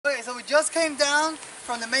we just came down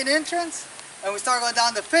from the main entrance and we started going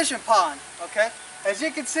down the fishing pond, okay? As you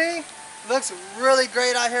can see, looks really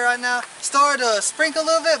great out here right now. Started to sprinkle a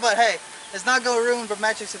little bit, but hey, it's not going to ruin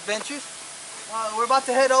Magic's adventures. We're about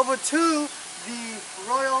to head over to the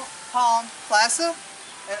Royal Palm Plaza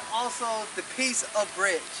and also the Piece of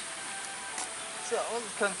Bridge. So we'll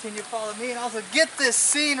continue following me and also get this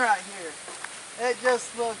scene right here. It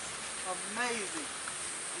just looks amazing.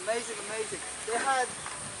 Amazing, amazing. They had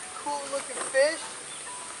cool looking fish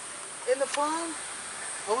in the pond.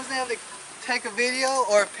 I wasn't able to take a video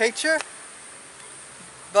or a picture,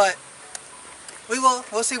 but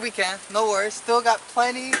we'll see if we can. No worries. Still got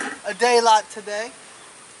plenty of daylight today.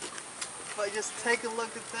 But just take a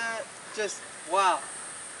look at that. Just wow.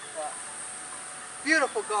 Wow.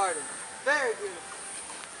 Beautiful garden. Very beautiful.